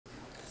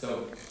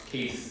So,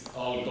 Keith,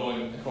 all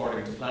going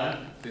according to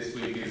plan. This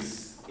week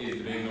is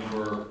the big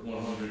number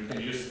 100. Can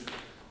you just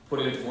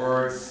put it into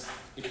words,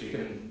 if you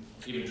can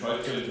even try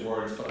to put it into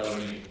words, what that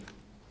would mean?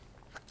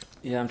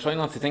 Yeah, I'm trying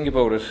not to think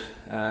about it,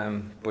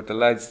 but the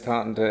lad's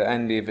talking to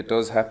Andy, if it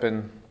does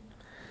happen,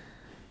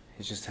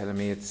 he's just telling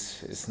me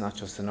it's not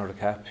just another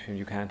cap.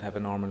 You can't have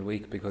a normal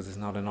week because it's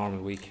not a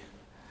normal week.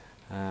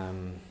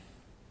 And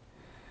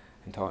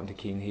talking to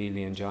Keane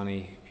Healy and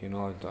Johnny, I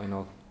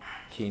know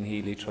Keane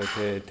Healy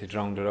tried to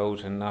drown it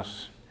out and not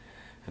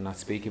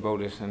speak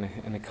about it,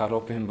 and it caught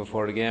up him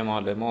before the game,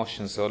 all the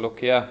emotions. So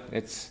look, yeah,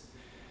 it'd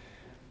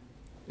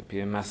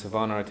be a massive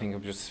honour. I think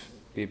I'd just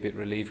be a bit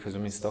relieved because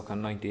I've been stuck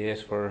on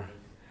 98 for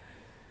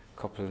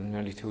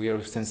nearly 2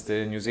 years since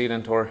the New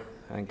Zealand tour,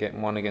 and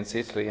getting one against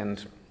Italy,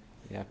 and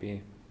yeah,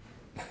 be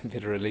a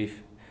bit of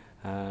relief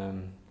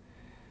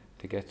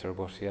to get there.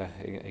 But yeah,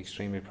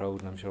 extremely proud,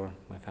 and I'm sure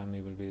my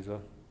family will be as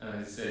well.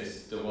 And as I said,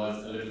 there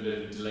was a little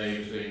bit of a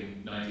delay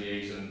between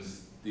 98 and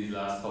these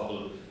last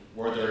couple.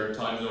 Were there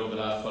times over the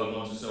last 12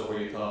 months or so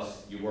where you thought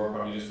you were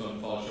probably just going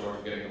to fall short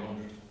of getting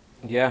 100?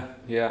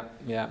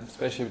 Yeah,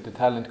 especially with the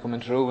talent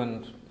coming through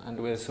and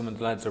the way some of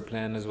the lads are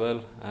playing as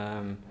well.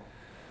 And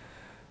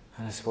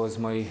I suppose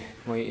my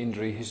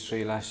injury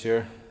history last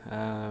year,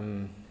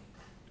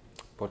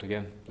 but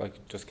again,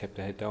 just kept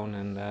the head down,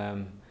 and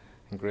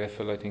I'm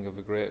grateful. I think I have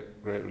a great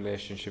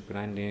relationship with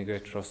Andy, and a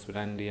great trust with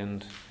Andy,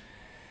 and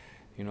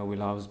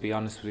we'll always be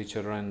honest with each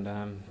other. And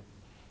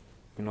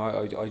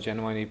I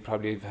genuinely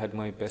probably have had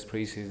my best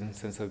pre-season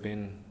since I've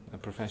been a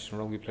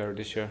professional rugby player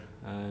this year.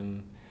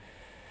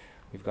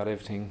 We've got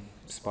everything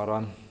spot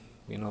on,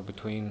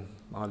 between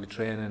all the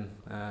training,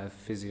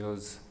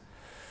 physios,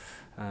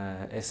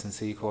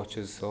 S&C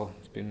coaches, so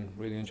it's been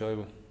really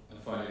enjoyable. And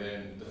finally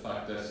then, the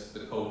fact that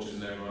the coaches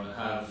and everyone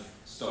have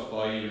stuck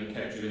by you and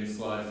kept you in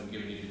squads and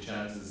given you the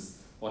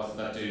chances, what does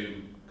that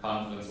do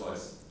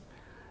confidence-wise?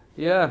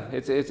 Yeah,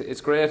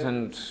 it's great,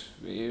 and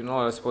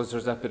I suppose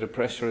there's that bit of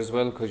pressure as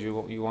well, because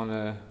you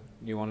wanna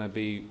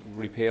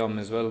repay them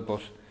as well,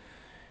 but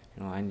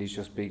Andy's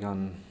just big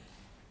on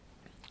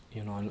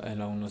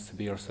allowing us to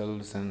be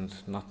ourselves and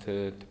not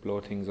to blow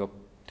things up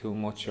too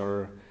much,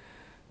 or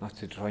not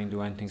to try and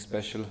do anything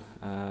special.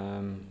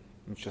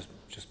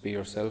 Just be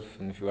yourself,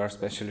 and if you are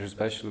special, you're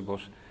special. But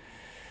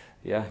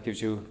yeah,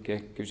 gives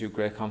you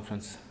great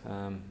confidence,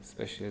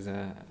 especially as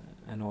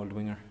an old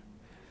winger.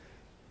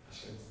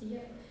 Yeah.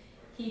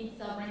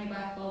 Keith, I'll bring you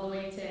back all the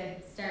way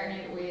to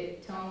starting out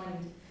with Tom,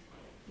 and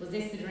was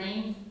this the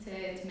dream to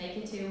make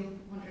it to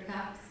 100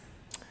 caps?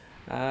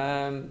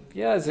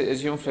 Yeah, as a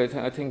young player,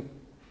 I think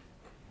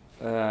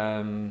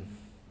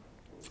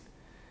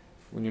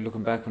when you're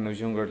looking back when I was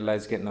younger, the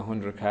lads getting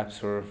 100 caps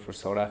for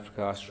South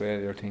Africa,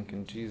 Australia, you're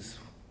thinking, geez,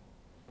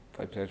 if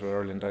I played for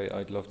Ireland,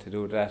 I'd love to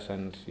do that.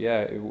 And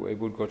yeah, it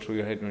would go through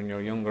your head when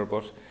you're younger,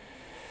 but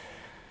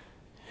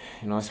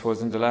I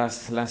suppose in the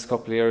last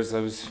couple of years, I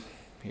was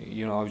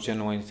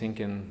genuinely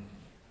thinking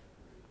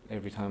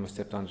every time I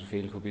stepped onto the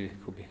field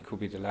could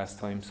be the last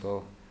time.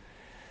 So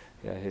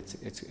yeah,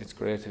 it's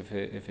great if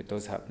it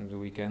does happen the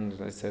weekend.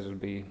 As I said, I'll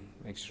be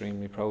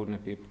extremely proud, and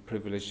it'd be a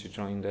privilege to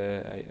join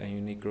a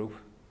unique group.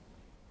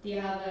 Do you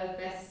have a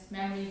best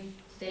memory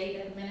to date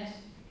at the minute?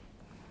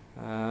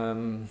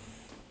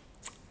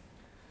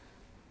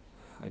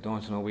 I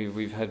don't know.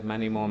 We've had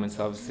many moments,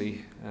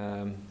 obviously.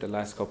 The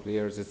last couple of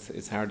years,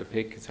 it's hard to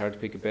pick. It's hard to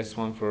pick a best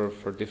one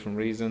for different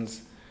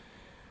reasons.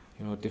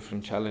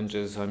 Different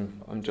challenges.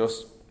 I'm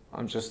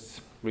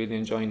just really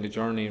enjoying the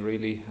journey.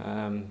 Really,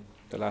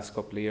 the last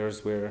couple of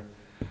years where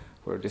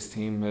this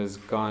team has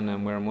gone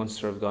and where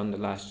Munster have gone the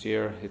last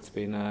year, it's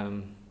been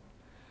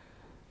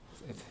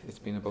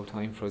about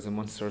time for us in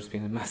Munster. It's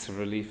been a massive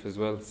relief as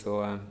well.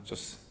 So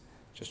just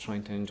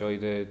trying to enjoy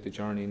the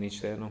journey in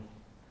each day now.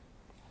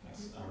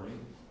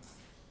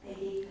 Hey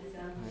Keith,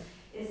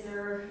 is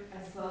there,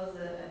 I suppose,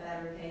 a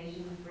better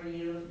occasion for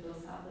you if it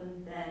does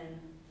happen than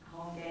a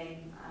home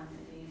game and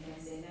being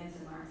against England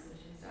in March,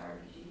 such a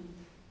historic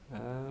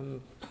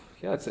achievement?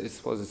 Yeah, I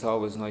suppose it's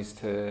always nice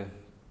to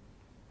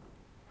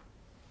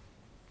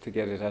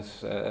get it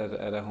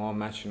at a home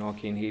match.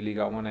 Keane Healy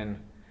got one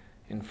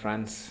in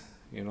France,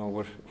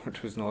 where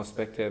there was no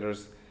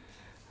spectators.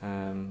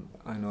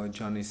 I know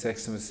Johnny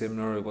Sexton was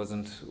similar. It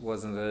wasn't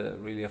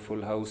really a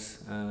full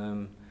house.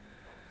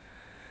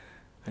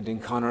 And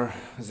then Connor,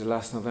 was the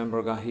last November,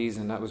 got his,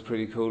 and that was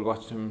pretty cool,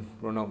 watching him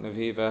run out in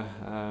Aviva,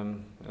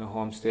 in a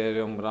home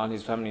stadium with all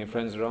his family and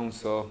friends around.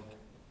 So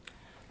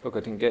look, I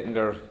think getting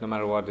there no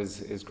matter what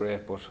is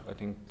great, but I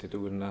think to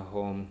do it in a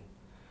home,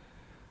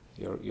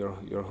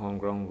 your home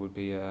ground would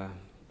be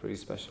pretty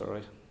special,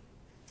 right?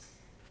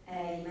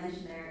 You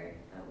mentioned there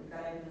that we've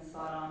got everything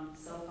spot on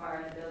so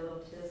far in the build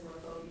up to this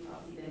World Cup. You've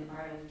obviously been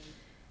part of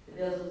the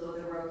build up to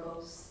other World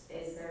Cups.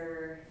 Is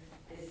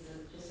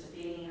just a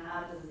feeling you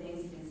have, as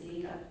things you can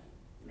see that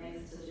makes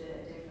it such a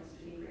difference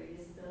between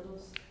previous build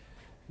ups?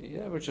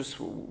 Yeah,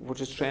 we're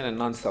just training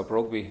non-stop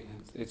rugby.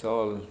 It's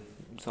all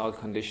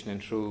conditioning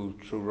through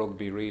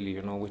rugby, really,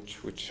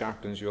 which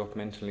sharpens you up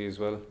mentally as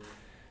well.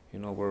 you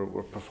know,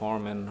 we're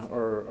performing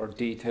our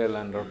detail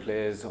and our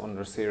plays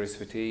under serious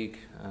fatigue.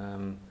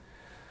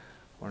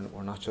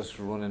 We're not just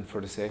running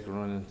for the sake of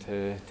running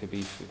to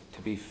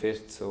be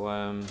fit. So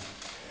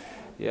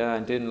yeah,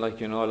 and then, like,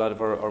 you know, a lot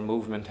of our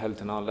movement,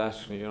 health and all that,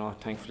 you know,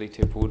 thankfully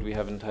tip wood, we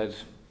haven't had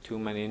too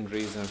many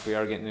injuries, and if we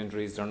are getting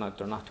injuries, they're not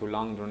too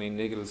long, they're only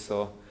niggles.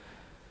 So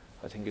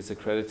I think it's a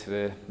credit to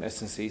the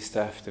S&C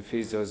staff, the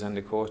physios and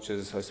the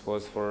coaches, I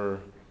suppose, for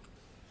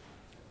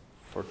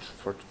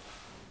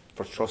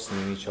trusting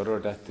in each other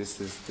that this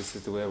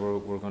is the way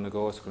we're going to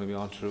go. It's going to be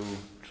all through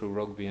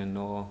rugby, and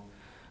no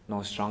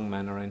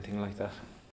strongman or anything like that.